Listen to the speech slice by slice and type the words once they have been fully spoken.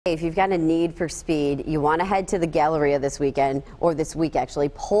If you've got a need for speed, you want to head to the Galleria this weekend, or this week actually.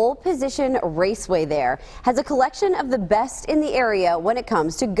 Pole Position Raceway there has a collection of the best in the area when it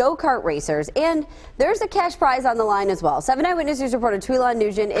comes to go-kart racers, and there's a cash prize on the line as well. 7 Eyewitness News reporter Tweelon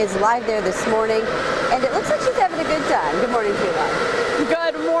Nugent is live there this morning, and it looks like she's having a good time. Good morning, Tweelon.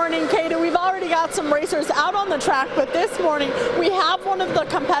 Good morning, Katie. We've already got some racers out on the track, but this morning we have one of the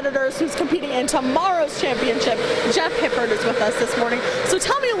competitors who's competing in tomorrow's championship. Jeff Hippert is with us this morning. So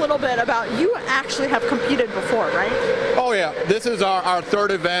tell me a little bit about, you actually have competed before, right? Oh yeah, this is our third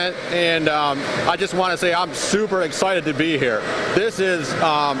event, and I just want to say I'm super excited to be here. This is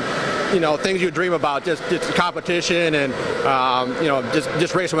things you dream about, just competition and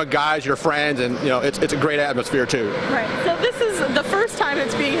just racing with guys, your friends, and it's a great atmosphere too. Right. So this is the first time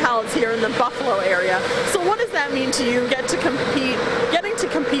it's being held here in the Buffalo area. So what does that mean to you? Getting to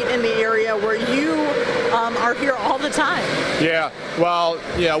compete in the area where you are here all the time? Yeah. Well,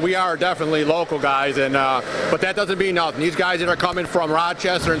 we are definitely local guys, and but that doesn't mean nothing. These guys that are coming from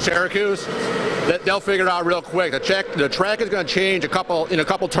Rochester and Syracuse, they'll figure it out real quick. The track is going to change in a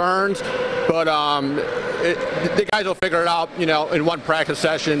couple turns, but the guys will figure it out. In one practice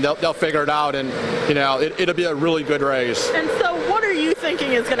session, they'll figure it out, and it'll be a really good race. And so, what are you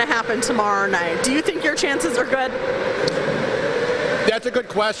thinking is going to happen tomorrow night? Do you think your chances are good? That's a good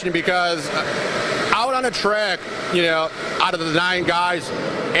question, because out on a track, out of the 9 guys,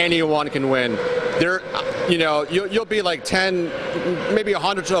 anyone can win. You'll be like 10, maybe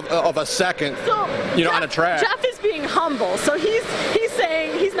 100th of a second, on a track. Jeff is being humble, so he's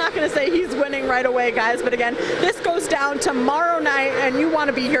saying he's not going to say he's winning right away, guys. But again, this goes down tomorrow night, and you want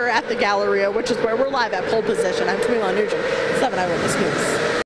to be here at the Galleria, which is where we're live at Pole Position. I'm Tweelon Nugent, 7 Eyewitness News.